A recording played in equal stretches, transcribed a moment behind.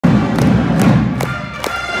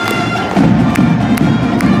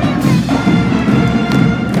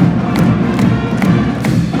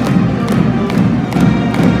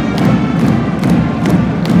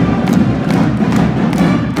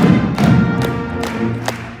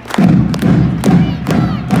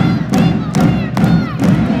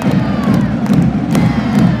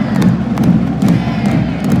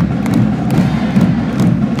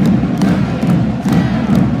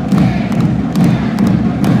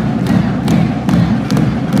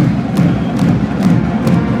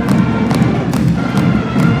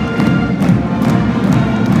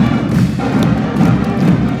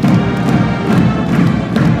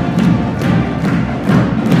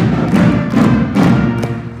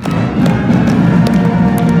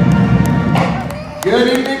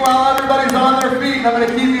I'm going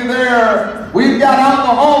to keep you there. We've got out in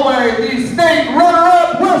the hallway the state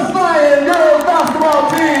runner-up West Lyon girls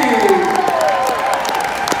basketball team.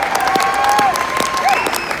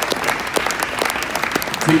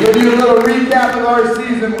 To give you a little recap of our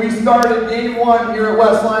season, we started game 1 here at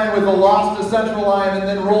West Lyon with a loss to Central Lyon and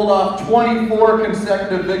then rolled off 24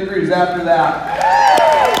 consecutive victories after that.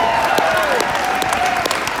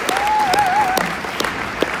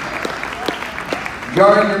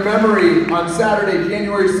 Jarring your memory, on Saturday,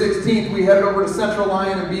 January 16th, we headed over to Central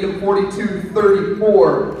Lyon and beat them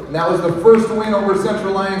 42-34. And that was the first win over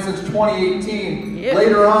Central Lyon since 2018. Yep.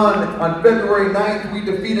 Later on February 9th, we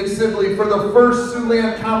defeated Sibley for the first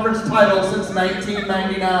Siouxland Conference title since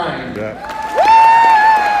 1999. Yeah.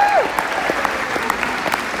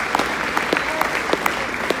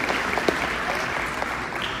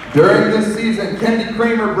 During this season, Kendi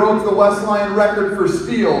Kramer broke the West Lyon record for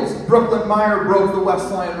steals, Brooklyn Meyer broke the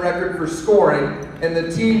West Lyon record for scoring, and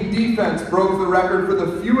the team defense broke the record for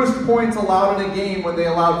the fewest points allowed in a game when they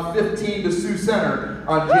allowed 15 to Sioux Center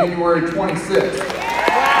on January 26th.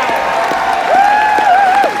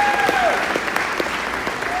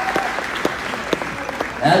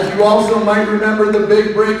 As you also might remember, the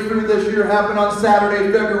big breakthrough this year happened on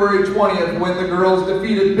Saturday, February 20th, when the girls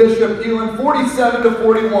defeated Bishop Heelan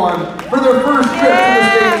 47-41 for their first trip to the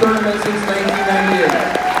state tournament since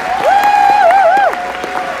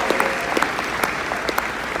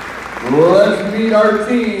 1998. Let's meet our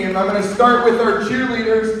team. I'm going to start with our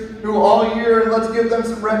cheerleaders, who all year, and let's give them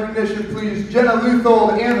some recognition, please. Jenna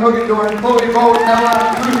Luthold, Ann Huggendorn, Chloe Vogt,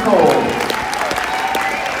 Ella Luthold.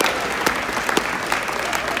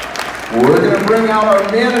 We're going to bring out our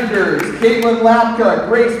managers, Caitlin Lapka,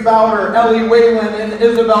 Grace Bowder, Ellie Whalen, and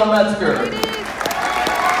Isabel Metzger.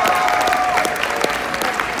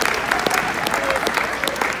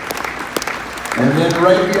 And then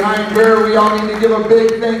right behind her, we all need to give a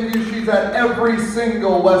big thank you. She's at every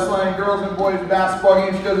single West Lyon girls and boys basketball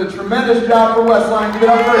game. She does a tremendous job for West Lyon. Give it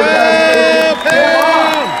up for her.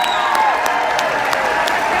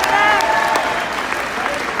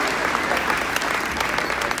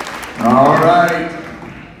 All right.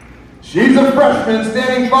 She's a freshman,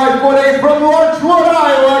 standing 5'8" from Larchwood,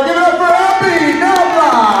 Iowa. Give it up for Abby Nabla.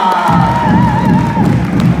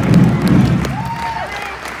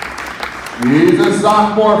 She's a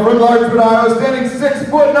sophomore from Larchwood, Iowa, standing 6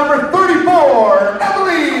 foot, number 34,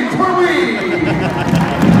 Emily Twerwee.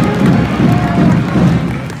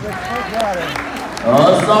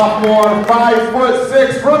 A sophomore,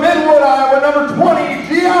 5'6" from Inwood, Iowa, number 20,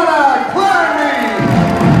 Gianna Claremy.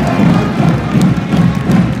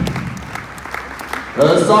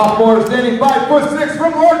 A sophomore standing 5'6"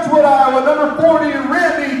 from Larchwood, Iowa, number 40,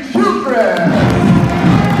 Randy Children.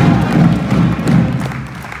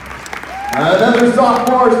 Another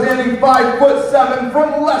sophomore standing 5'7"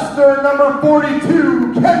 from Leicester, number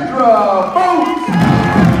 42, Kendra Boat.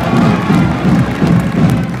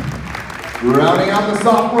 Rounding out the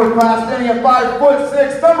sophomore class, standing at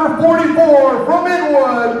 5'6", number 44, from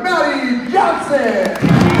Inwood, Maddie Johnson.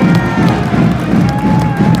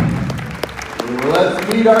 Let's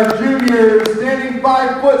meet our juniors, standing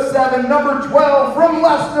 5'7", number 12, from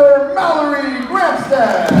Leicester, Mallory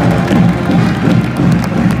Gramstead.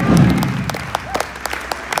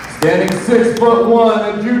 Standing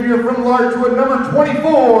 6'1", a junior from Larchwood, number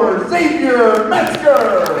 24, Xavier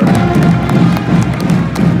Metzger.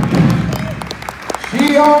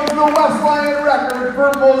 She owns the West Lyon record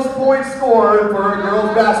for most points scored for a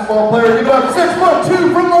girls basketball player. Give it up,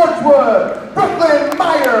 6'2" from Larchwood, Brooklyn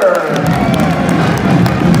Meyer.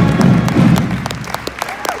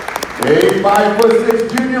 A 5'6"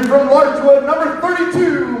 junior from Larchwood, number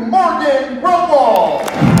 32, Morgan Grumwald.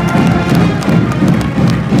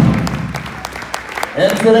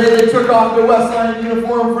 And today they took off the West Lyon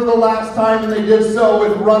uniform for the last time, and they did so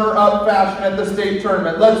with runner-up fashion at the state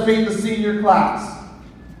tournament. Let's meet the senior class.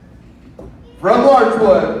 From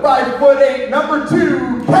Larchwood, 5'8", number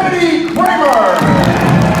 2, Kennedy Kramer.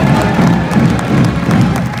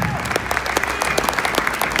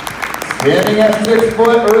 Standing at 6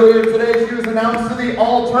 foot, earlier today she was announced to the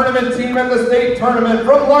all-tournament team at the state tournament.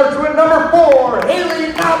 From Larchwood, number 4,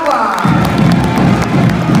 Haley Nabla.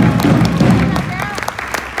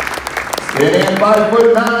 Standing at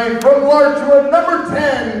 5'9", from Larchwood, number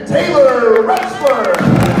 10, Taylor Retzler.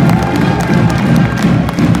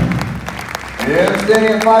 And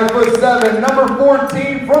standing at 5'7", number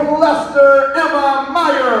 14, from Leicester, Emma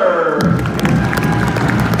Meyer.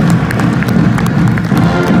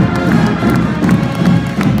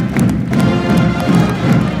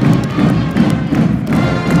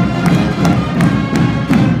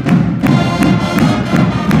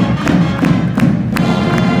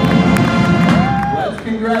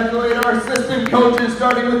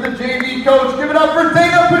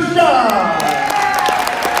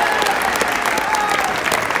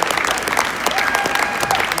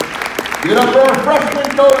 Give it up for our freshman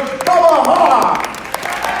coach, Bubba Hawk.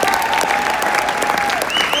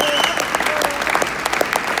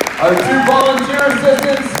 Our 2 volunteer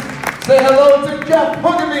assistants, say hello to Jeff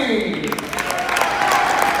Hugamy.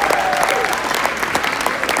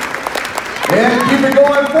 And keep it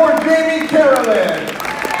going for Jamie Carolyn.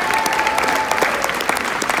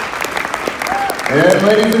 And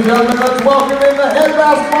ladies and gentlemen, let's welcome in the head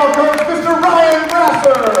basketball coach, Mr. Ryan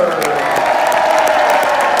Brasser.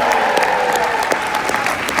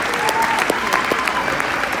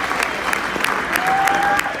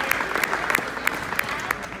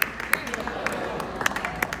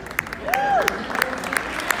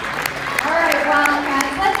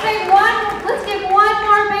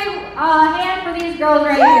 Girls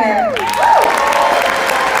right here.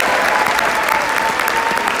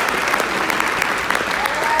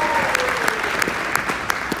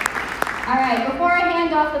 All right, before I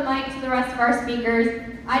hand off the mic to the rest of our speakers,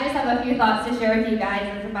 I just have a few thoughts to share with you guys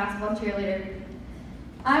as a basketball cheerleader.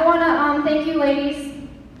 I want to thank you ladies,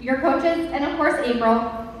 your coaches, and of course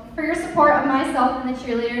April, for your support of myself and the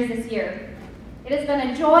cheerleaders this year. It has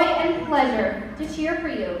been a joy and pleasure to cheer for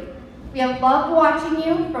you. We have loved watching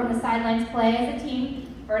you from the sidelines play as a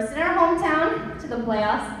team, first in our hometown, to the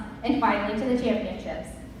playoffs, and finally to the championships.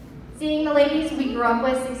 Seeing the ladies we grew up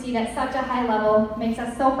with succeed at such a high level makes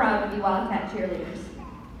us so proud to be Wildcat cheerleaders.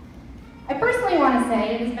 I personally want to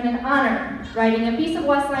say it has been an honor writing a piece of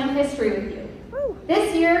West Lyon history with you.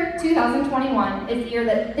 This year, 2021, is the year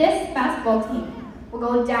that this basketball team will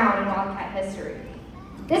go down in Wildcat history.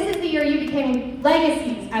 This is the year you became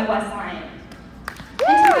legacies at West Lyon.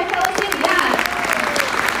 And to my fellow seniors,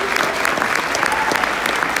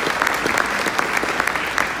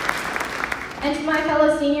 And to my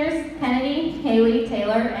fellow seniors, Kennedy, Haley,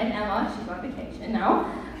 Taylor, and Emma, she's on vacation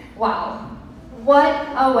now. Wow, what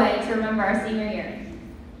a way to remember our senior year.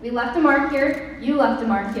 We left a mark here, you left a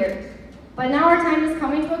mark here. But now our time is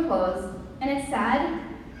coming to a close, and it's sad,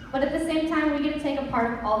 but at the same time, we get to take a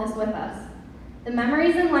part of all this with us. The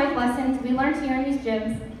memories and life lessons we learned here in these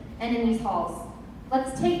gyms and in these halls.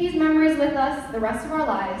 Let's take these memories with us the rest of our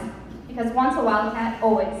lives, because once a Wildcat,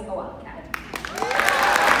 always a Wildcat.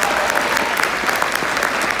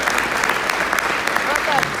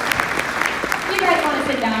 If you guys want to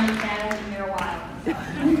sit down, you can. I've been here a while.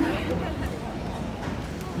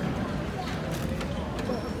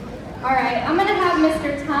 All right, I'm going to have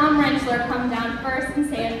Mr. Tom Rentschler come down first and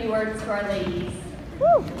say a few words to our ladies.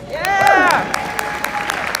 Woo! Yeah!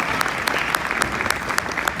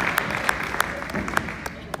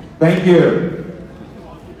 Thank you.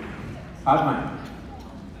 How's mine?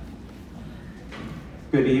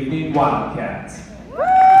 Good evening, Wildcats. Woo!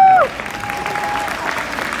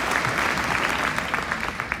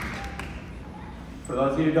 For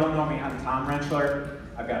those of you who don't know me, I'm Tom Rentschler.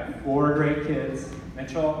 I've got 4 great kids,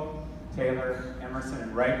 Mitchell, Taylor, Emerson,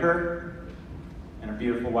 and Riker, and a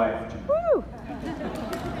beautiful wife. Woo!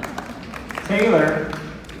 Taylor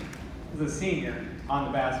is a senior on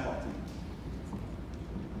the basketball team.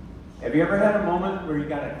 Have you ever had a moment where you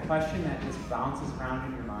got a question that just bounces around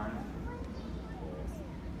in your mind?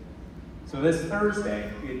 So this Thursday,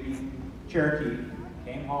 we had beaten Cherokee,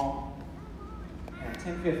 came home, and at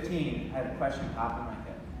 10:15, I had a question pop in my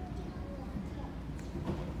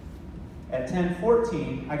head. At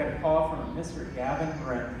 10:14, I got a call from a Mr. Gavin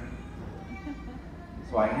Brennan.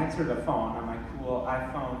 So I answered the phone on my cool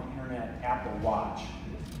iPhone, internet, Apple Watch.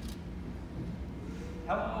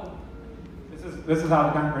 Hello. This is how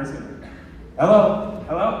the conversation went. Hello,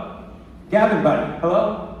 hello, Gavin, buddy.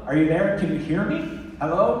 Hello, are you there? Can you hear me?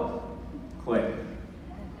 Hello, click.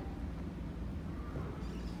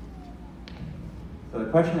 So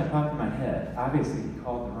the question that popped in my head, obviously, he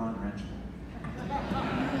called the wrong Frenchman.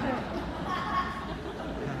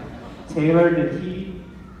 Taylor,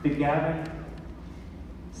 did Gavin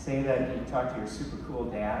say that he talked to your super cool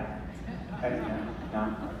dad?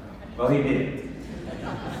 No. Well, he did.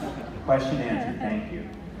 Question answered, thank you.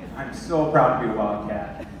 I'm so proud to be a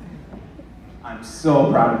Wildcat. I'm so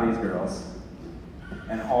proud of these girls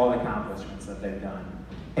and all the accomplishments that they've done.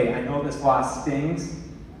 Hey, I know this loss stings,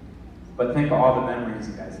 but think of all the memories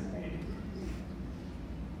you guys have made.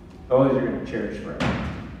 Those you're going to cherish forever.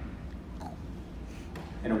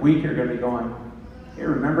 In a week, you're going to be going, hey,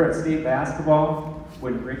 remember at state basketball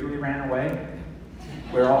when Wrigley ran away?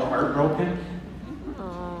 We were all heartbroken.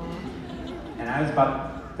 And I was about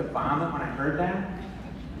to vomit when I heard that.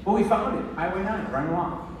 Well, we found it. Highway 9, run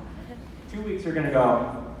along. 2 weeks are going to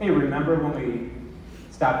go, hey, remember when we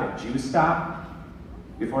stopped at Juice Stop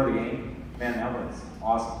before the game? Man, that was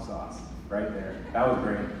awesome sauce right there. That was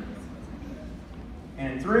great.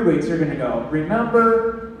 And in 3 weeks, you're going to go,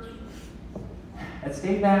 remember At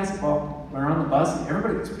state basketball, we're on the bus and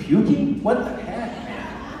everybody was puking? What the heck,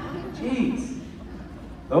 man? Jeez.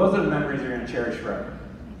 Those are the memories you're going to cherish forever.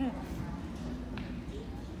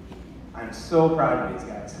 I'm so proud of these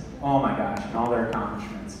guys. Oh my gosh, and all their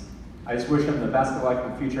accomplishments. I just wish them the best of luck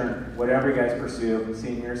in the future and whatever you guys pursue,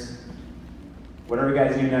 seniors, whatever you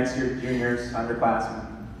guys do next year, juniors, underclassmen.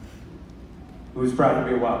 Who's proud to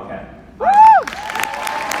be a Wildcat? Woo!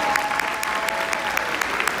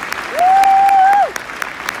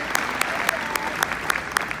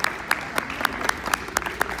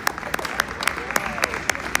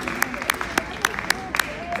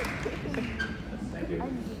 Thank you.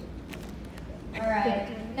 All right.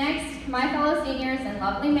 Next, my fellow seniors and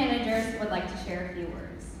lovely managers would like to share a few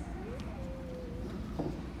words.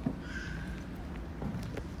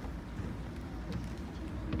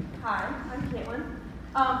 Hi, I'm Caitlin.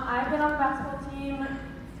 I've been on the basketball team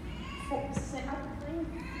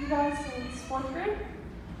you guys since 4th grade,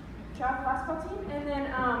 travel basketball team, and then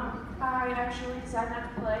I actually decided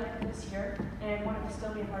not to play this year and wanted to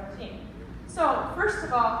still be a part of the team. So, first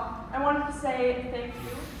of all, I wanted to say thank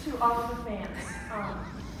you to all of the fans.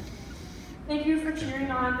 Thank you for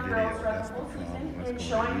cheering on the girls throughout the whole season and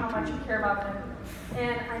showing how much you care about them.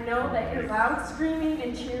 And I know that your loud screaming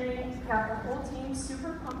and cheering got the whole team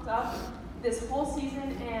super pumped up this whole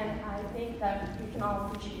season, and I think that we can all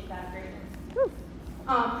appreciate that greatly.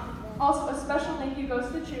 Also, a special thank you goes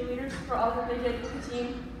to the cheerleaders for all that they did for the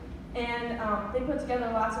team. And they put together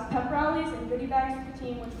lots of pep rallies and goodie bags for the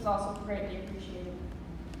team, which was also greatly appreciated.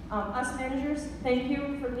 Us managers, thank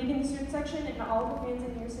you for leading the student section and all the fans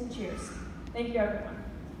in Houston cheers. Thank you, everyone.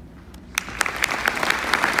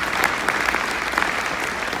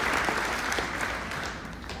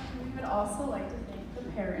 We would also like to thank the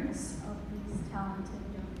parents of these talented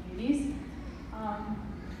young ladies.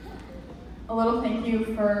 A little thank you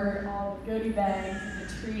for all the goodie bags and the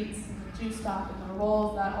treats and the juice stop and the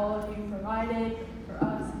rolls that all of you provided for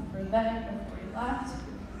us and for them before you left.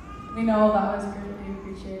 We know that was greatly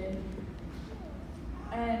appreciated.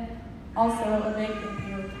 And also a big thank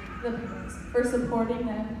you to the parents for supporting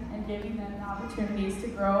them and giving them the opportunities to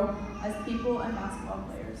grow as people and basketball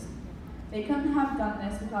players. They couldn't have done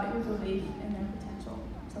this without your belief in their potential,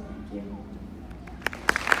 so thank you.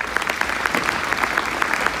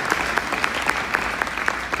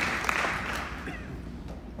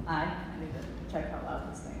 I need to check out loud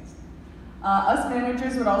these things. Us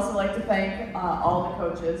managers would also like to thank all the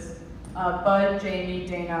coaches, Bud, Jamie,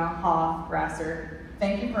 Dana, Hoff, Brasser.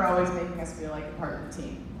 Thank you for always making us feel like a part of the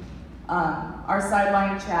team. Our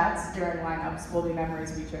sideline chats during lineups will be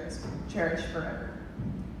memories we cherish forever.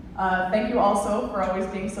 Thank you also for always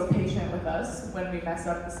being so patient with us when we mess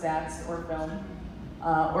up the stats or film,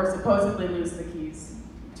 or supposedly lose the keys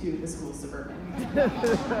to the school Suburban.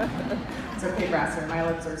 It's okay, Brasser, my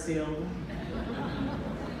lips are sealed.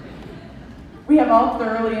 We have all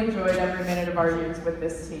thoroughly enjoyed every minute of our years with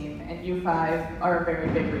this team, and you five are a very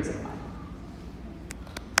big reason why.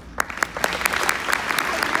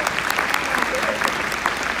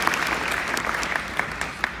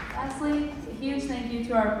 Lastly, a huge thank you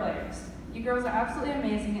to our players. You girls are absolutely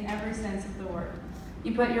amazing in every sense of the word.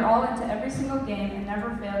 You put your all into every single game and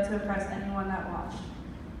never failed to impress anyone that watched.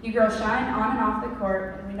 You girls shine on and off the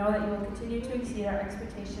court, and we know that you will continue to exceed our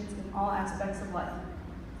expectations in all aspects of life.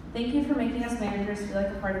 Thank you for making us managers feel like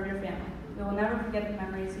a part of your family. We will never forget the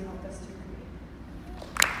memories you helped us to create.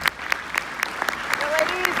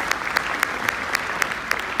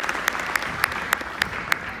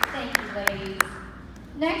 Thank you, ladies.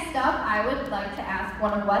 Next up, I would like to ask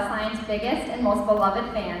one of West Lyon's biggest and most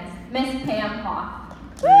beloved fans, Miss Pam Hoff.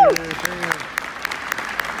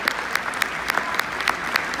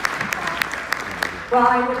 Well,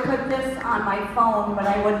 I would put this on my phone, but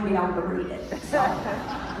I wouldn't be able to read it. So.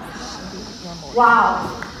 Wow,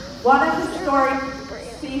 what a historic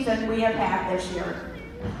season we have had this year.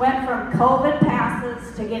 Went from COVID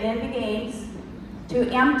passes to get into games, to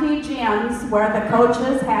empty gyms where the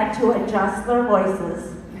coaches had to adjust their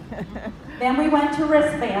voices. Then we went to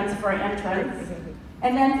wristbands for entrance,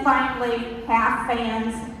 and then finally half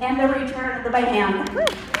fans and the return of the band.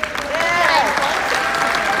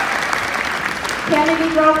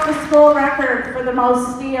 Kennedy broke the school record for the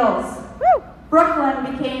most steals.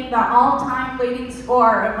 Brooklyn became the all-time leading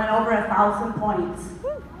scorer and went over 1,000 points.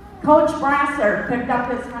 Coach Brasser picked up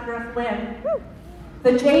his 100th win.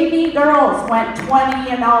 The JV girls went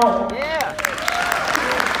 20-0.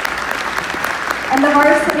 And the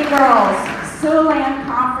varsity girls, Siouxland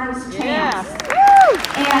Conference champs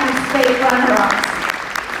and state runner-ups.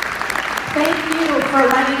 Thank you for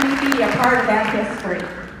letting me be a part of that history.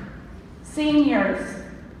 Seniors,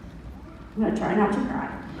 I'm gonna try not to cry.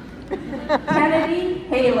 Kennedy,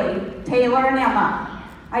 Haley, Taylor, and Emma,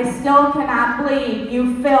 I still cannot believe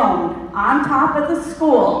you filmed on top of the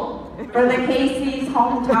school for the Casey's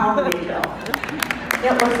hometown video.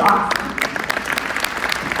 It was awesome.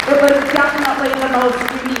 It was definitely the most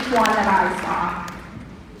unique one that I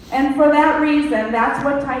saw. And for that reason, that's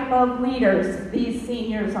what type of leaders these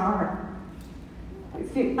seniors are.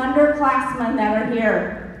 If you, underclassmen that are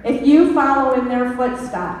here, if you follow in their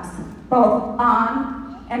footsteps, both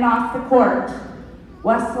on and off the court,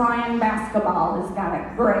 West Lyon basketball has got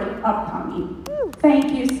a great upcoming.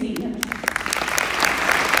 Thank you, seniors.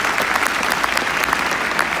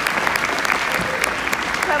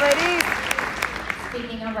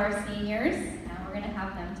 Speaking of our seniors, now we're going to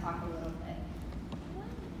have them talk a little bit.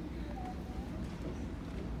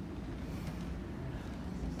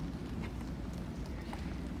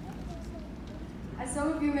 As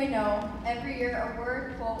some of you may know, every year a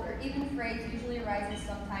word, quote, or even phrase usually arises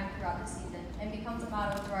sometime throughout the season and becomes a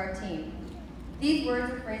motto for our team. These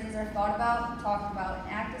words or phrases are thought about, talked about,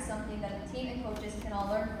 and act as something that the team and coaches can all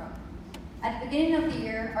learn from. At the beginning of the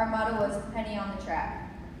year, our motto was "penny on the track."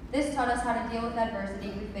 This taught us how to deal with adversity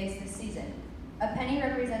we faced this season. A penny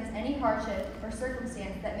represents any hardship or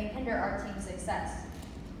circumstance that may hinder our team's success.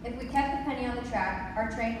 If we kept the penny on the track,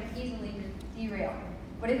 our train would easily derail.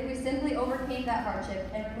 But if we simply overcame that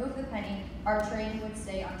hardship and removed the penny, our train would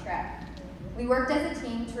stay on track. We worked as a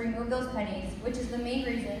team to remove those pennies, which is the main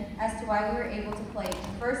reason as to why we were able to play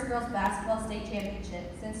the first girls basketball state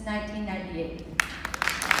championship since 1998.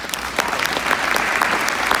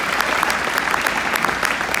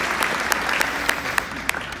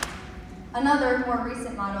 Another, more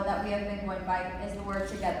recent motto that we have been going by is the word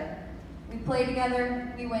together. We play together,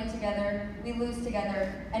 we win together, we lose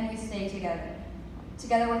together, and we stay together.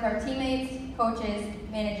 Together with our teammates, coaches,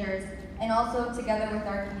 managers, and also together with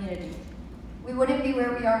our community. We wouldn't be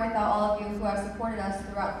where we are without all of you who have supported us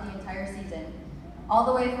throughout the entire season. All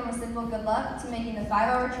the way from a simple good luck to making the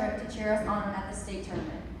 5-hour trip to cheer us on at the state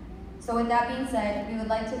tournament. So with that being said, we would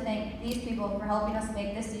like to thank these people for helping us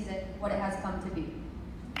make this season what it has come to be.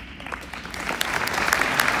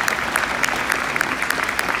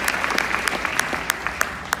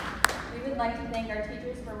 We would like to thank our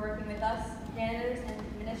teachers for working with us, janitors and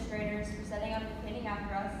administrators for setting up and cleaning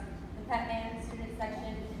after us, the pet man, student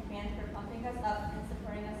section, and fans for pumping us up and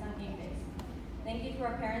supporting us on game days. Thank you to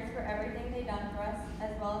our parents for everything they've done for us,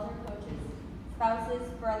 as well as our coaches, spouses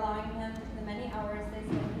for allowing them the many hours they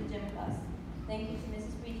spend in the gym with us. Thank you to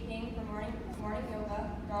Mrs. Wheat King for morning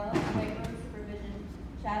yoga, Darla for weight room supervision,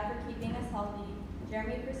 Chad for keeping us healthy,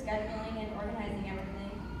 Jeremy for scheduling and organizing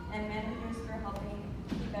everything, and managers for helping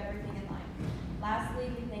keep everything in line. Lastly,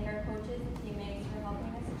 we thank our coaches and teammates for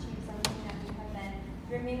helping us achieve something that we have been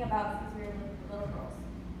dreaming about since we were little girls.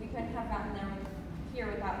 We couldn't have gotten here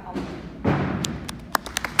without all of you.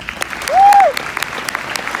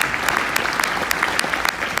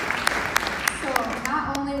 So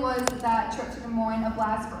not only was that trip to Des Moines a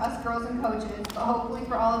blast for us girls and coaches, but hopefully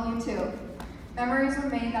for all of you too. Memories were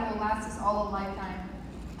made that will last us all a lifetime.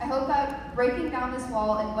 I hope that breaking down this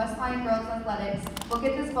wall in West Lyon Girls Athletics will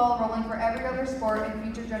get this ball rolling for every other sport and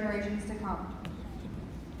future generations to come.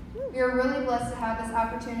 We are really blessed to have this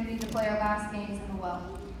opportunity to play our last games in the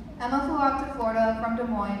well. Emma flew out to Florida from Des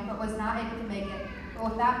Moines, but was not able to make it. But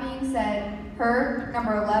with that being said, her,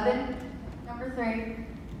 number 11, number 3,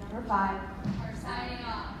 number 5, are signing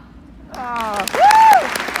off.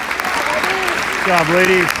 Good job,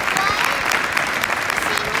 ladies.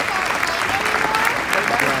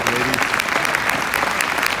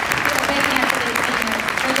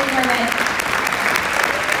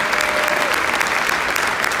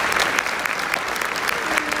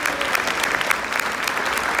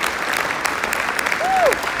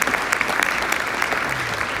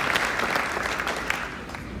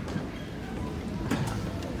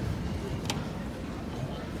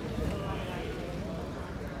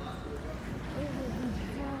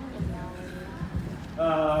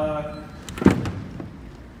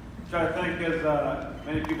 Try to think as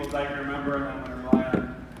many people as I can remember, and I'm going to rely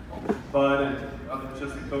on Bud and other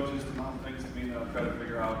assistant coaches to mount things to me that I'll try to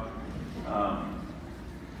figure out.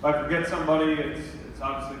 If I forget somebody, it's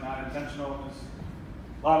obviously not intentional. There's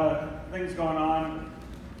a lot of things going on.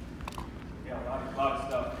 Yeah, a lot of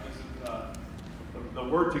stuff. This is the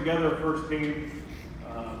work together first game.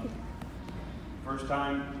 First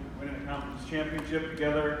time winning a conference championship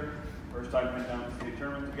together. First time went down to the state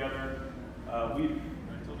tournament together. I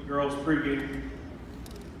told the girls pregame,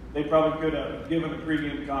 they probably could have given a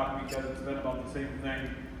pregame talk because it's been about the same thing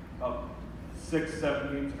about 6,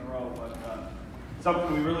 7 games in a row. But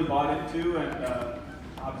something we really bought into, and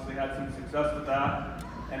obviously had some success with that.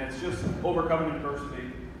 And it's just overcoming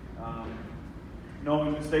adversity.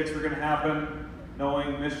 Knowing mistakes were going to happen,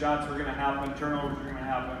 knowing missed shots were going to happen, turnovers were going to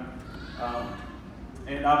happen.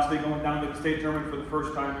 And obviously going down to the state tournament for the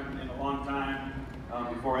first time in a long time,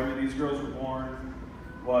 before any of these girls were born,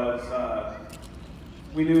 was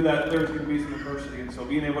we knew that there was going to be some adversity. And so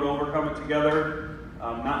being able to overcome it together,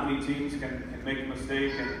 not many teams can make a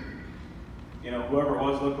mistake, and whoever it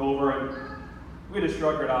was looked over and we just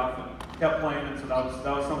shrugged it off and kept playing. And so that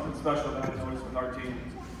was something special that I noticed with our team.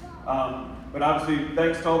 But obviously,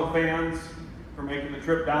 thanks to all the fans for making the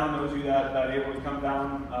trip down. Those of you that able to come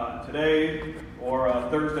down today or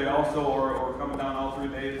Thursday also, or coming down all 3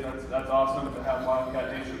 days, that's awesome to have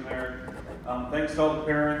Wildcat Nation there. Thanks to all the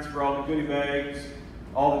parents for all the goodie bags,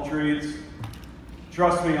 all the treats.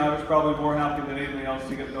 Trust me, I was probably more happy than anything else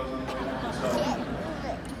to get those on the way down.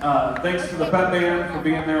 So, thanks to the pep band for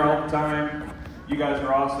being there all the time. You guys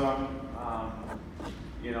are awesome.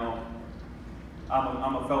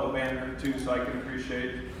 I'm a fellow bander too, so I can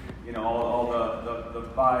appreciate, all the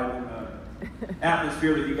vibe and the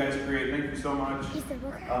atmosphere that you guys create. Thank you so much.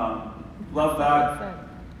 Love that.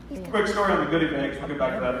 Quick story on the goodie bags. We'll get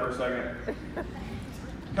back to that for a second.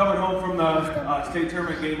 Coming home from the state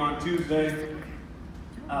tournament game on Tuesday,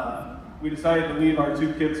 we decided to leave our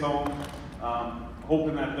 2 kids home,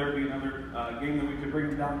 hoping that there'd be another game that we could bring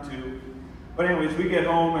them down to. But anyways, we get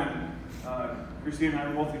home and Christine and I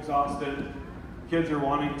are both exhausted. Kids are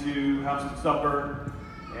wanting to have some supper,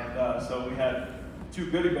 and so we had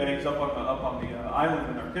 2 goodie bags up on the island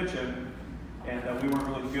in our kitchen, and we weren't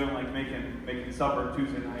really feeling like making supper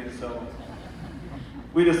Tuesday night, so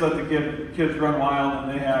we just let the kids run wild,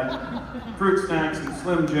 and they had fruit snacks and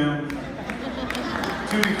Slim Jim,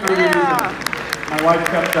 Tutti Fruities. Yeah. My wife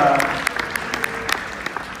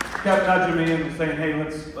kept nudging me and saying, "Hey,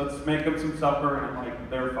 let's make them some supper," and I'm like,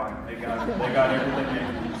 "They're fine. They got everything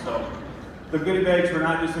they need." So the goodie bags were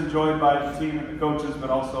not just enjoyed by the team and the coaches, but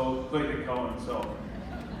also Clayton and Cohen. So,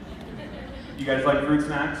 you guys like fruit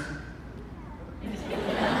snacks?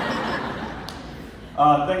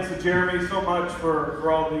 Thanks to Jeremy so much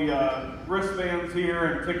for all the wristbands here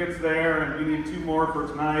and tickets there, and we need 2 more for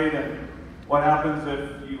tonight. And what happens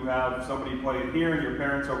if you have somebody playing here and your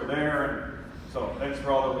parents over there? And so, thanks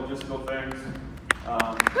for all the logistical things.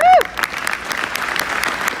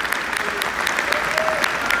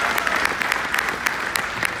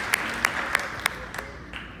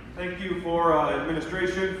 Thank you for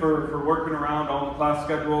administration for working around all the class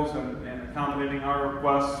schedules and accommodating our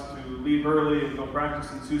requests to leave early and go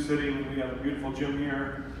practice in Sioux City when we have a beautiful gym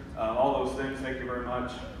here. All those things, thank you very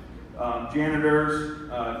much. Janitors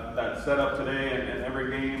that set up today and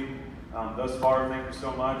every game thus far, thank you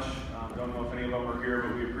so much. Don't know if any of them are here,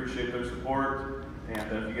 but we appreciate their support.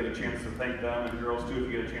 And if you get a chance to thank them, and girls too,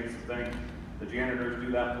 if you get a chance to thank the janitors,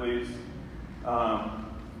 do that please.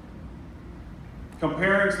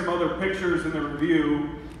 Comparing some other pictures in the review,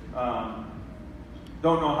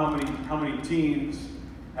 don't know how many teams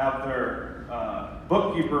have their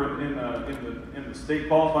bookkeeper in the state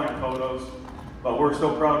qualifying photos, but we're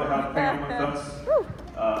so proud to have Pam with us.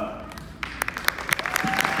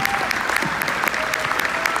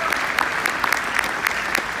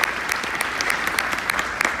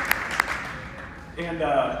 And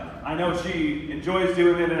I know she enjoys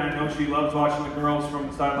doing it, and I know she loves watching the girls from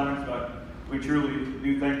the sidelines, but we truly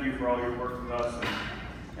do thank you for all your work with us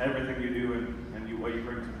and everything you do and what you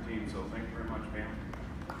bring to the team. So thank you very much, Pam.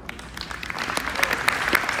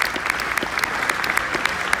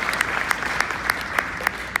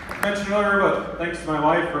 I mentioned earlier, but thanks to my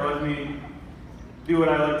wife for letting me do what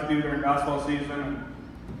I like to do during basketball season,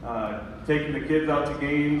 and taking the kids out to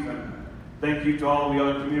games. And thank you to all the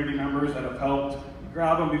other community members that have helped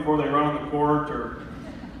grab them before they run on the court, or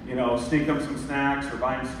sneak them some snacks, or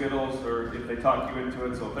buy them Skittles, or if they talk you into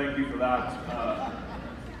it. So thank you for that.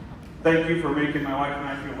 Thank you for making my wife and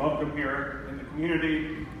I feel welcome here in the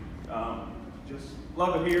community. Just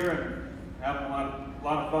love it here and having a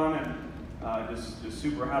lot of fun, and just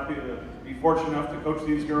super happy to be fortunate enough to coach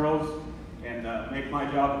these girls and make my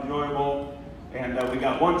job enjoyable. And we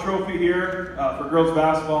got 1 trophy here for girls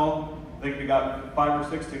basketball. I think we got 5 or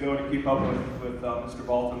 6 to go to keep up with Mr.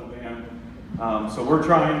 Balt and the band. So we're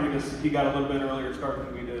trying. He got a little bit earlier start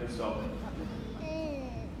than we did. So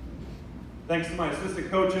thanks to my assistant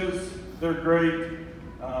coaches, they're great.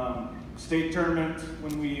 State tournament,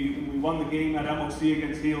 when we won the game at MOC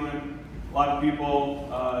against Lyon, a lot of people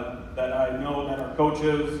that I know that are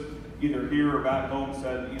coaches, either here or back home,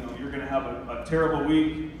 said, you're going to have a terrible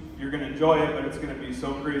week. You're going to enjoy it, but it's going to be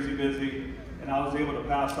so crazy busy. And I was able to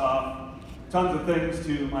pass off tons of things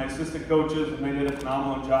to my assistant coaches, and they did a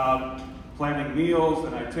phenomenal job planning meals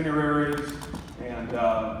and itineraries and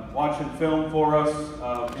watching film for us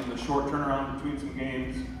in the short turnaround between some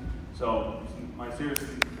games. So my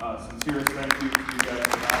sincerest thank you to you guys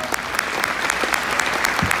for that.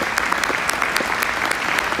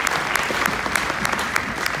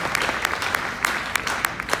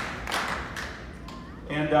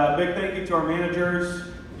 And big thank you to our managers.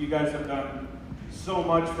 You guys have done so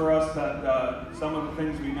much for us that some of the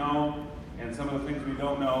things we know and some of the things we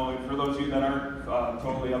don't know. And for those of you that aren't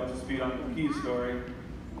totally up to speed on the Key story,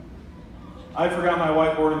 I forgot my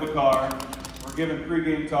whiteboard in the car. We're giving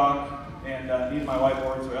pregame talk and need my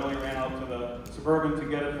whiteboard, so Ellie ran out to the Suburban to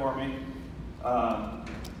get it for me.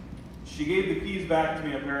 She gave the keys back to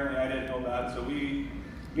me, apparently. I didn't know that. So we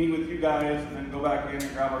meet with you guys and then go back in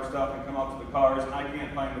and grab our stuff and come out to the cars. And I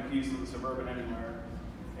can't find the keys to the Suburban anywhere.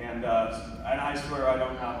 And I swear I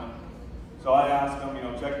don't have them. So I asked them,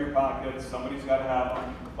 check your pockets. Somebody's got to have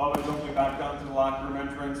them. Bubba took me back down to the locker room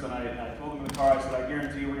entrance, and I told him in the car, I said, I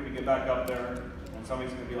guarantee we're going to get back up there, and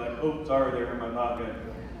somebody's going to be like, oh, sorry, they're in my pocket.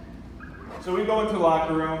 So we go into the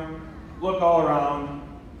locker room, look all around.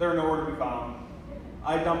 They're nowhere to be found.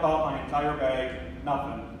 I dump out my entire bag,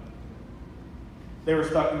 nothing. They were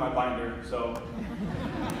stuck in my binder, so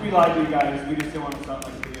we lied to you guys. We just didn't want to sound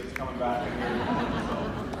like idiots coming back in here. So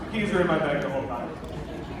the keys are in my bag the whole time.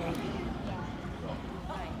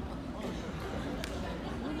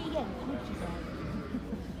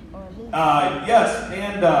 Yes,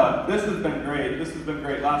 and this has been great. This has been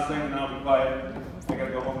great. Last thing, and then I'll be quiet. I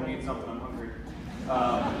gotta go home and eat something. I'm hungry.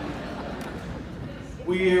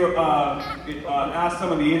 We asked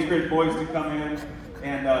some of the 8th grade boys to come in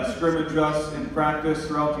and scrimmage us in practice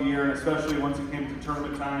throughout the year, and especially once it came to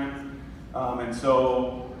tournament time. And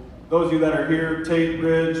so, those of you that are here, Tate,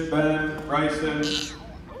 Ridge, Ben, Bryson,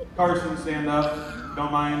 Carson, stand up.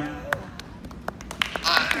 Don't mind.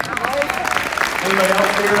 Anybody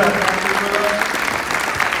else here that practiced with us?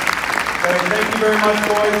 Okay, thank you very much,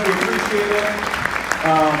 boys. We appreciate it.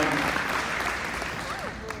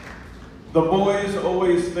 The boys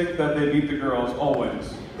always think that they beat the girls,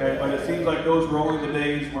 always. Okay, but it seems like those were only the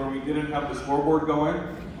days where we didn't have the scoreboard going.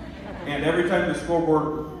 And every time the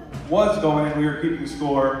scoreboard was going and we were keeping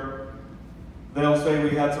score, they'll say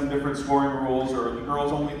we had some different scoring rules, or the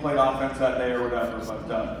girls only played offense that day or whatever. But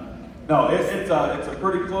no, it's a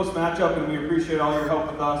pretty close matchup, and we appreciate all your help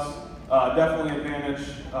with us. Definitely an advantage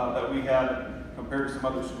that we had compared to some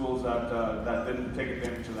other schools that didn't take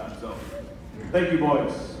advantage of that. So, thank you,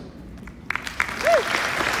 boys.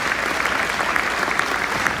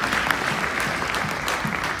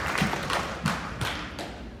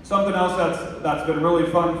 Something else that's been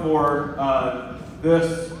really fun for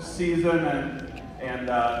this season, and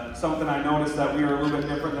something I noticed that we are a little bit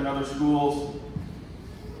different than other schools.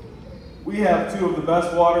 We have 2 of the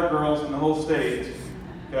best water girls in the whole state.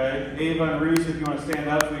 Okay, Ava and Reese, if you want to stand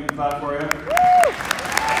up, we can clap for you.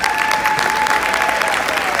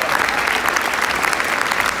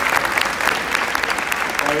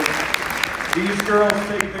 Okay. These girls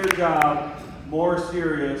take their job more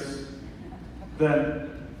serious than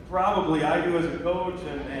probably I do as a coach,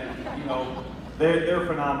 and they're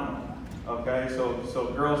phenomenal. Okay,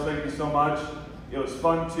 so girls, thank you so much. It was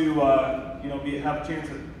fun to have a chance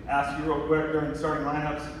to ask you real quick during the starting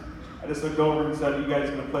lineups. I just looked over and said, you guys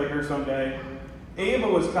are going to play her someday. Ava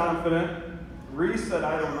was confident. Reese said,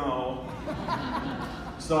 I don't know.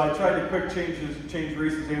 So I tried to quick change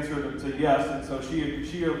Reese's answer to yes, and so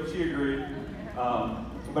she agreed.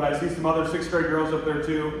 But I see some other 6th grade girls up there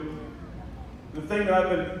too. The thing that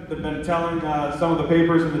I've been telling some of the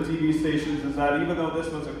papers and the TV stations is that even though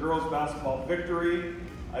this was a girls basketball victory,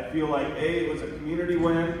 I feel like it was a community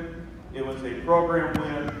win, it was a program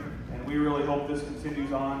win, and we really hope this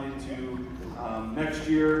continues on into next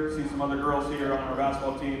year. See some other girls here on our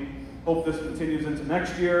basketball team. Hope this continues into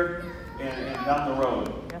next year and down the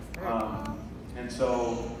road. Yes, sir. And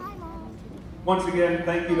so, once again,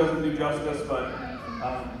 thank you doesn't do justice, but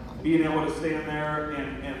being able to stand there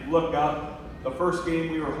and look up. The first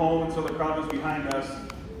game we were home, and so the crowd was behind us.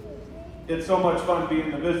 It's so much fun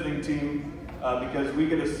being the visiting team because we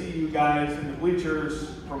get to see you guys in the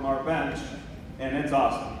bleachers from our bench, and it's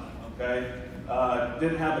awesome. Okay,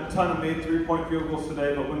 didn't have a ton of made 3-point field goals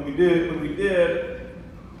today, but when we did,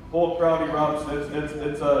 whole crowd erupts.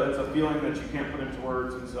 It's a feeling that you can't put into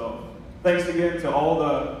words, and so thanks again to all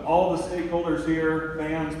the stakeholders here: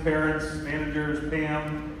 fans, parents, managers,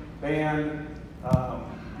 Pam, band.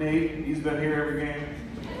 Nate, he's been here every game.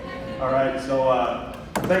 All right, so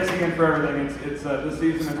thanks again for everything. This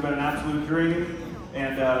season has been an absolute dream,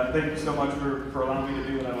 and thank you so much for allowing me to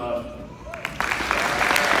do what I love.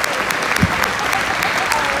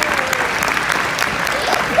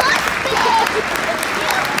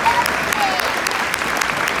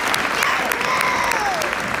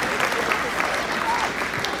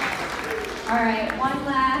 All right, one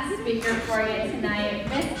last speaker for you tonight.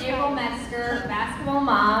 Miss April Metzger, basketball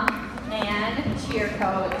mom and cheer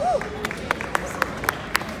coach.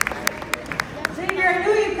 Xavier, I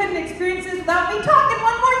knew you couldn't experience this without me talking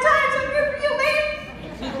one more time, so I'm here for you, babe.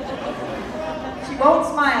 She won't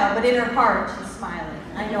smile, but in her heart, she's smiling.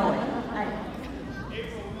 I know it. I know.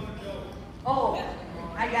 Oh,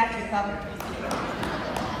 I got you covered.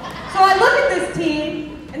 So I look at this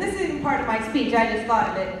team, and this isn't part of my speech, I just thought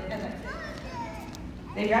of it.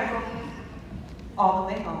 They drive home all the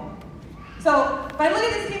way home. So if I look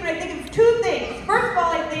at this team and I think of two things. First of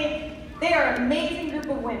all, I think they are an amazing group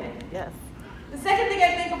of women. Yes. The second thing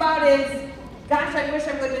I think about is, gosh, I wish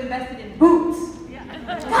I would have invested in boots. Yeah.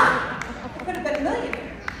 God, I could have been a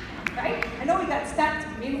millionaire, right? I know we got stats,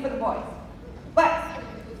 even for the boys. But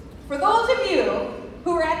for those of you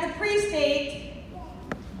who were at the pre-state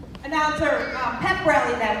announcer pep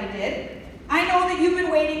rally that we did, I know that you've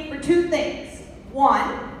been waiting for two things.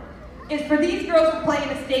 One is for these girls to play in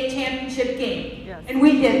a state championship game. Yes. And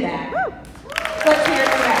we did that. Woo. Let's hear it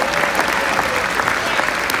for that.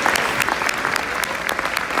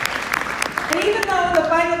 And even though the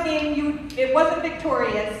final game, it wasn't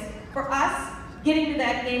victorious, for us, getting to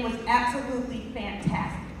that game was absolutely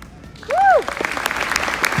fantastic. Woo.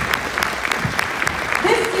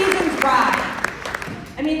 This season's ride,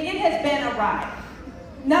 I mean, it has been a ride.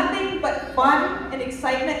 Nothing but fun and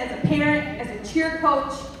excitement as a parent, as a cheer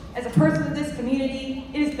coach, as a person in this community.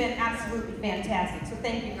 It has been absolutely fantastic. So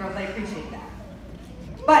thank you, girls. I appreciate that.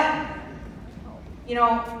 But, you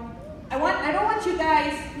know, I don't want you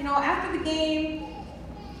guys, you know, after the game,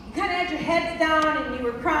 you kind of had your heads down and you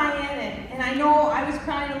were crying, and I know I was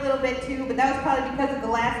crying a little bit too, but that was probably because of the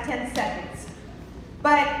last 10 seconds.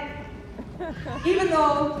 But even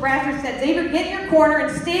though Brasser said, Xavier, get in your corner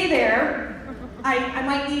and stay there, I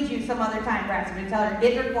might need you some other time, Brasser, to tell her,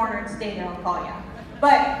 get in your corner and stay there, I'll call you.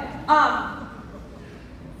 But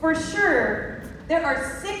for sure, there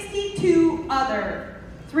are 62 other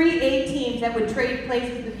 3A teams that would trade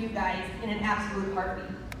places with you guys in an absolute heartbeat.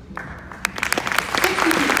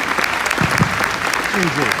 62.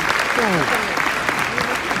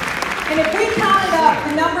 And if we counted up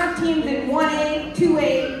the number of teams in 1A,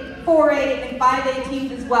 2A, 4A, and 5A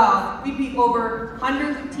teams as well, we'd be over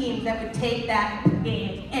hundreds of teams that would take that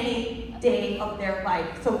game any day of their life.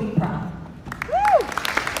 So be proud. Woo!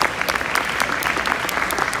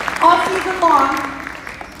 All season long,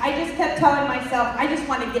 I just kept telling myself, I just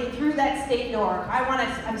want to get through that state door.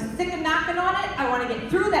 I'm sick of knocking on it. I want to get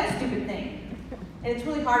through that stupid thing. And it's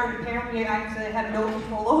really hard as a parent when you actually have no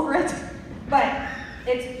control over it. But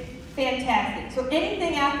it's fantastic. So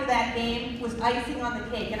anything after that game was icing on the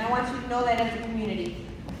cake, and I want you to know that as a community.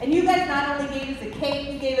 And you guys not only gave us a cake,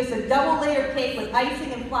 you gave us a double layer cake with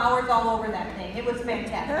icing and flowers all over that thing. It was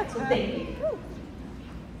fantastic, so thank you.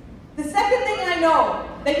 The second thing I know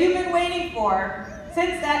that you've been waiting for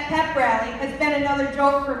since that pep rally has been another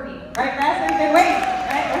joke for me. Right, Brasser? You've been waiting,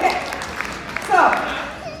 right? Okay. So,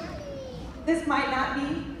 this might not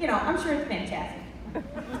be, you know, I'm sure it's fantastic.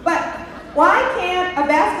 But why can't a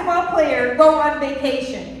basketball player go on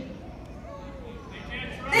vacation?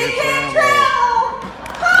 They can't travel!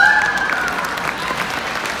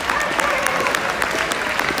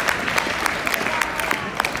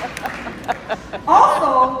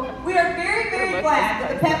 Also, we are very, very glad that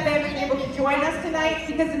the Pep Band was able to join us tonight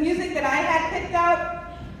because the music that I had picked out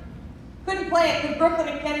couldn't play it because Brooklyn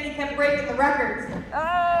and Kennedy kept breaking the records.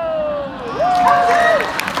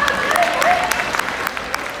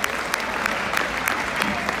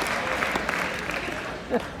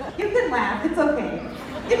 You can laugh, it's okay.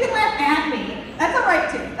 You can laugh at me. That's all right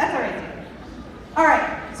too. That's all right too. All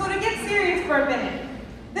right, so to get serious for a minute,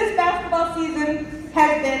 this basketball season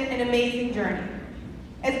has been an amazing journey.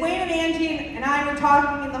 As Wayne and Angie and I were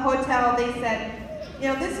talking in the hotel, they said, you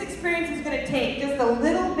know, this experience is going to take just a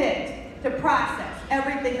little bit to process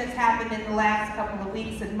everything that's happened in the last couple of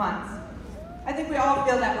weeks and months. I think we all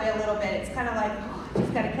feel that way a little bit. It's kind of like, oh, I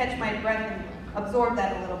just got to catch my breath and absorb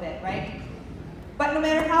that a little bit, right? But no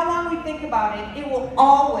matter how long we think about it, it will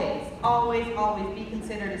always, always, always be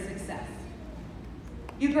considered a success.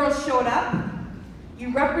 You girls showed up,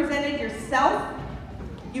 you represented yourself,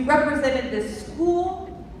 you represented this school,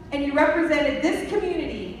 and you represented this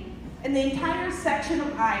community and the entire section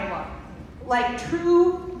of Iowa like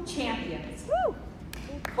true champions,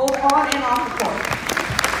 both on and off the court.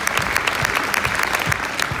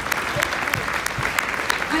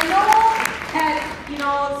 I know as, you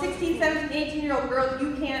know, 16, 17, 18-year-old girls,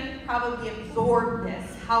 you can't probably absorb this,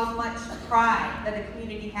 how much pride that the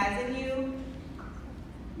community has in you,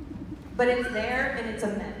 but it's there and it's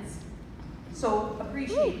immense. So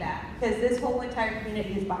appreciate that, because this whole entire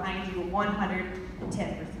community is behind you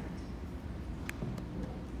 110%.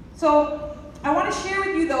 So I want to share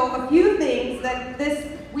with you, though, a few things that this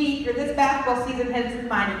week or this basketball season has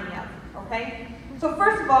reminded me of, okay? So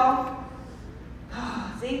first of all,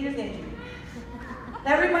 Xavier's injury.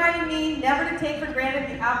 That reminded me never to take for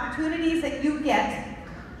granted the opportunities that you get,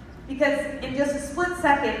 because in just a split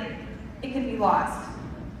second, it can be lost.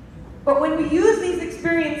 But when we use these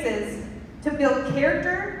experiences to build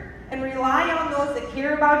character and rely on those that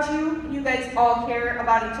care about you, and you guys all care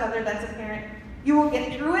about each other, that's apparent, you will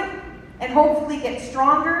get through it and hopefully get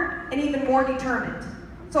stronger and even more determined.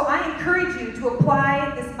 So I encourage you to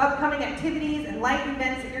apply this upcoming activities and life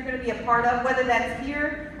events that you're going to be a part of, whether that's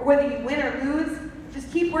here or whether you win or lose.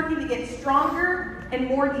 Just keep working to get stronger and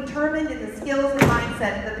more determined in the skills and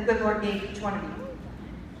mindset that the good Lord gave each one of you.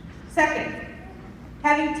 Second,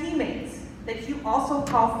 having teammates that you also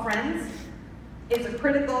call friends is a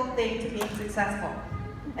critical thing to being successful.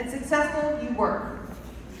 And successful you were.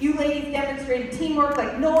 You ladies demonstrated teamwork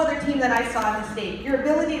like no other team that I saw in the state. Your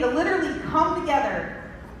ability to literally come together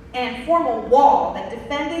and form a wall that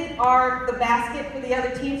defended the basket for the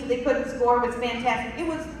other team so they couldn't score was fantastic. It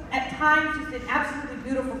was, at times, just an absolutely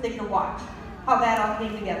beautiful thing to watch, how that all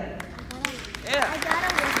came together. Yeah.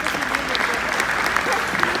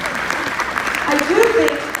 I do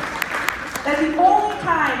think that the only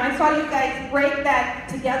time I saw you guys break that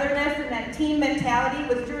togetherness and that team mentality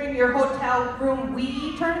was during your hotel room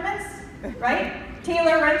Wii tournaments, right?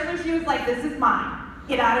 Taylor Rensler, she was like, this is mine.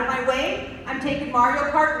 Get out of my way. I'm taking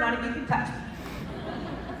Mario Kart, none of you can touch me.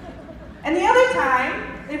 And the other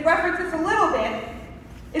time, they've referenced this a little bit,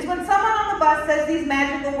 is when someone on the bus says these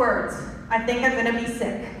magical words, I think I'm gonna be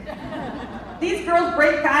sick. These girls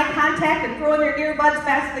break eye contact and throw in their earbuds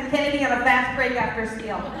faster than Kennedy on a fast break after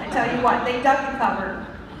steal. I tell you what, they duck and cover.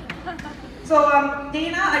 So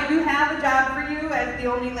Dana, I do have a job for you as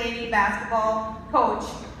the only lady basketball coach.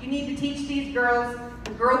 You need to teach these girls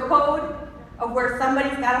the girl code of where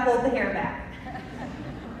somebody's got to hold the hair back.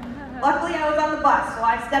 Luckily, I was on the bus, so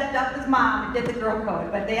I stepped up as mom and did the girl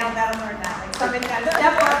code, but they all got to learn that. Like somebody's got to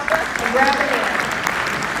step up and grab the hair.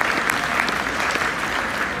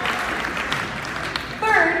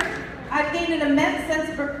 Third, I've gained an immense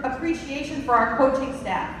sense of appreciation for our coaching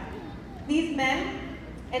staff. These men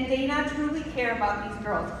and Dana truly care about these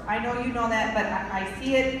girls. I know you know that, but I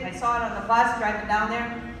see it. I saw it on the bus driving down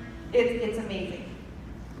there. It's amazing.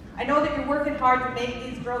 I know that you're working hard to make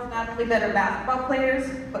these girls not only better basketball players,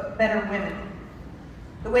 but better women.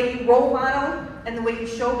 The way you role model and the way you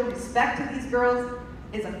show the respect to these girls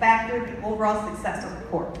is a factor in the overall success of the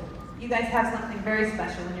court. You guys have something very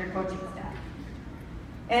special in your coaching staff.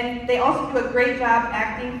 And they also do a great job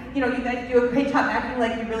acting, you guys do a great job acting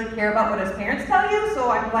like you really care about what us parents tell you, so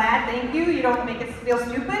I'm glad, thank you. You don't make us feel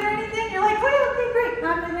stupid or anything. You're like, oh, okay, great,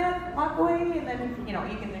 nod my head, walk away, and then,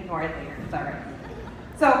 you can ignore it later, it's all right.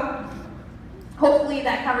 So, hopefully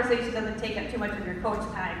that conversation doesn't take up too much of your coach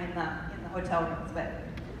time in the hotel rooms.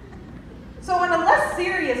 So on a less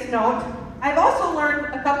serious note, I've also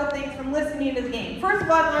learned a couple things from listening to the game. First of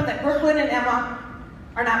all, I've learned that Brooklyn and Emma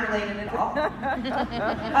are not related at all.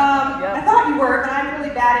 I thought you were, but I'm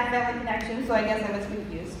really bad at family connections, so I guess I was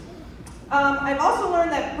confused. I've also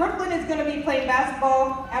learned that Brooklyn is going to be playing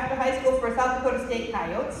basketball after high school for South Dakota State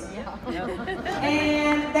Coyotes.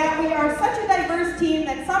 And that we are such a diverse team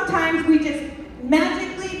that sometimes we just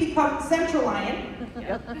magically become Central Lyon.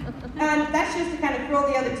 And that's just to kind of throw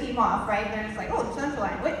the other team off, right? They're just like, oh, Central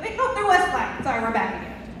Lyon. Wait, no, they're West Lyon. Sorry, we're back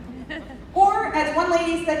again. Or, as one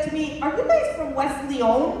lady said to me, are you guys from West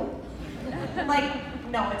Lyon? I'm like,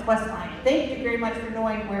 no, it's West Lyon. Thank you very much for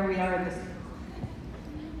knowing where we are in this.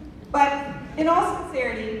 But in all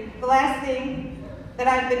sincerity, the last thing that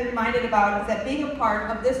I've been reminded about is that being a part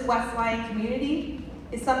of this West Lyon community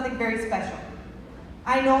is something very special.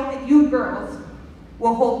 I know that you girls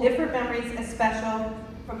will hold different memories as special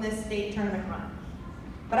from this state tournament run.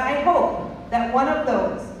 But I hope that one of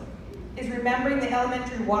those is remembering the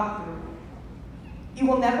elementary walkthrough. You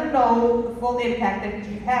will never know the full impact that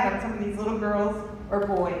you've had on some of these little girls or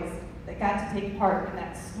boys that got to take part in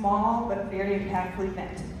that small but very impactful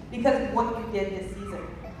event because of what you did this season.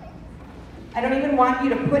 I don't even want you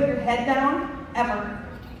to put your head down, ever,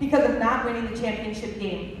 because of not winning the championship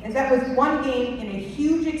game, as that was one game in a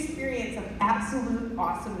huge experience of absolute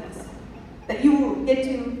awesomeness that you will get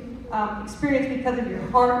to experience because of your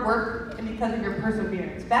hard work and because of your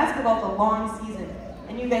perseverance. Basketball's a long season,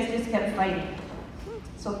 and you guys just kept fighting.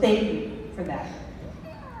 So thank you for that.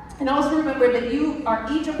 And also remember that you are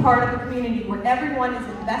each a part of a community where everyone is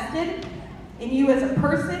invested in you as a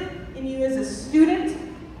person, in you as a student,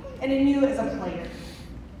 and in you as a player.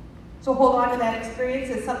 So hold on to that experience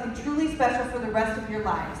as something truly special for the rest of your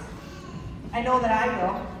lives. I know that I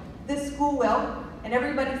will, this school will, and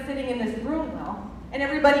everybody sitting in this room will, and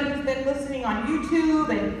everybody who's been listening on YouTube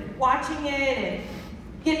and watching it and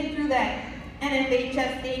getting through that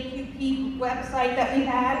NFHS AQP website that we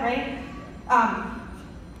had, right?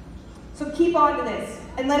 So keep on to this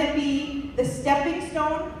and let it be the stepping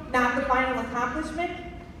stone, not the final accomplishment,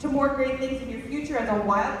 to more great things in your future as a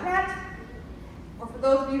Wildcat. Or for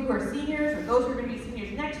those of you who are seniors, or those who are going to be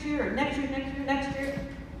seniors next year, or next year,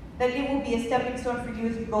 that it will be a stepping stone for you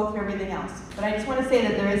as you go through everything else. But I just want to say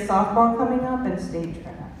that there is softball coming up and stage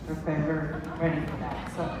track. We're ready for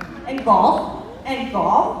that. So, and golf,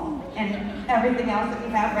 and everything else that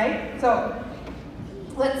we have, right? So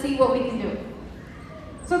let's see what we can do.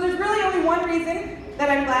 So there's really only one reason that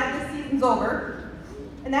I'm glad this season's over,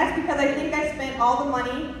 and that's because I think I spent all the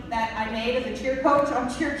money that I made as a cheer coach on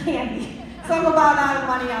cheer candy. So I'm about out of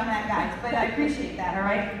money on that, guys, but I appreciate that, all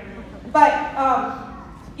right? But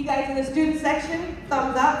you guys in the student section,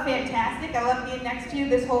 thumbs up, fantastic. I love being next to you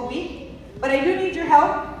this whole week. But I do need your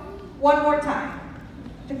help one more time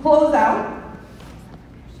to close out,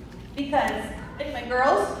 because I need my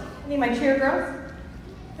girls, I need my cheer girls,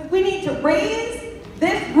 because we need to raise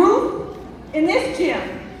this roof in this gym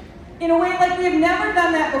in a way like we have never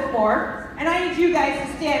done that before. And I need you guys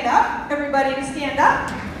to stand up, everybody to stand up.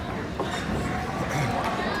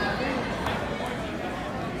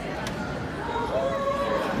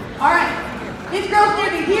 All right, these girls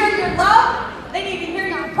need to hear your love, they need to hear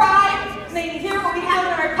your pride, and they need to hear what we have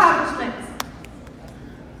in our accomplishments.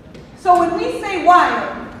 So when we say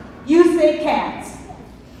wild, you say cats.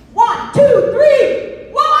 1, 2,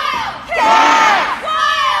 3, wild cats!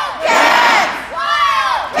 Wild cats! Wild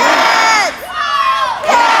cats! Wild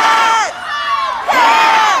cats! Wild cats!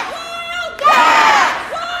 Wild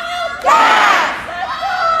cats! Wild cats!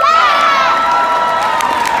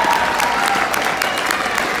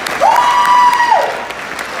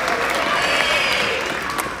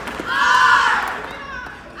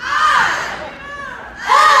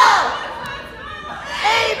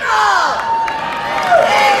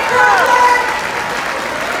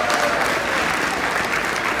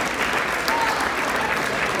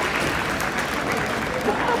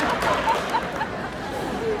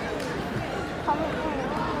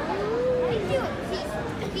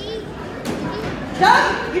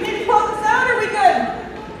 Doug, you need to close this out, or are we good?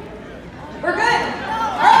 We're good?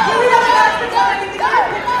 All right, here we have the guys for Doug.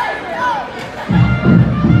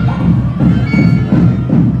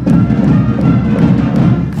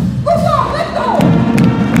 Let's go, let's go!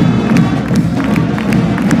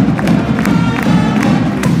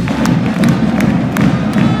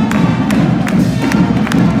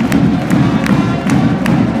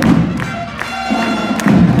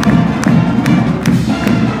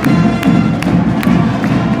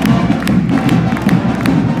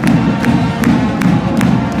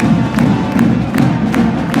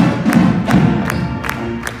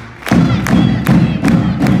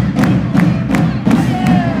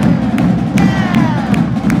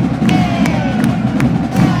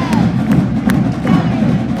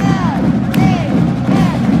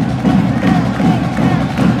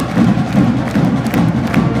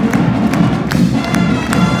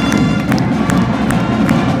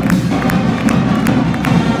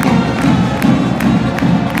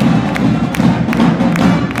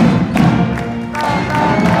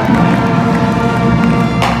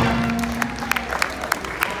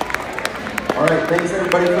 Thanks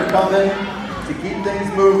everybody for coming to keep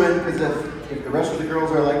things moving, because if the rest of the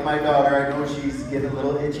girls are like my daughter, I know she's getting a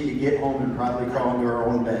little itchy to get home and probably crawl into her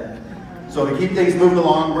own bed. So to keep things moving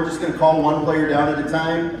along, we're just going to call one player down at a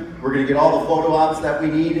time. We're going to get all the photo ops that we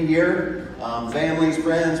need in here. Families,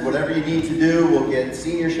 friends, whatever you need to do. We'll get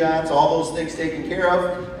senior shots, all those things taken care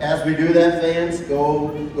of. As we do that, fans,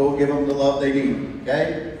 go give them the love they need.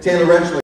 Okay? Taylor Wrench.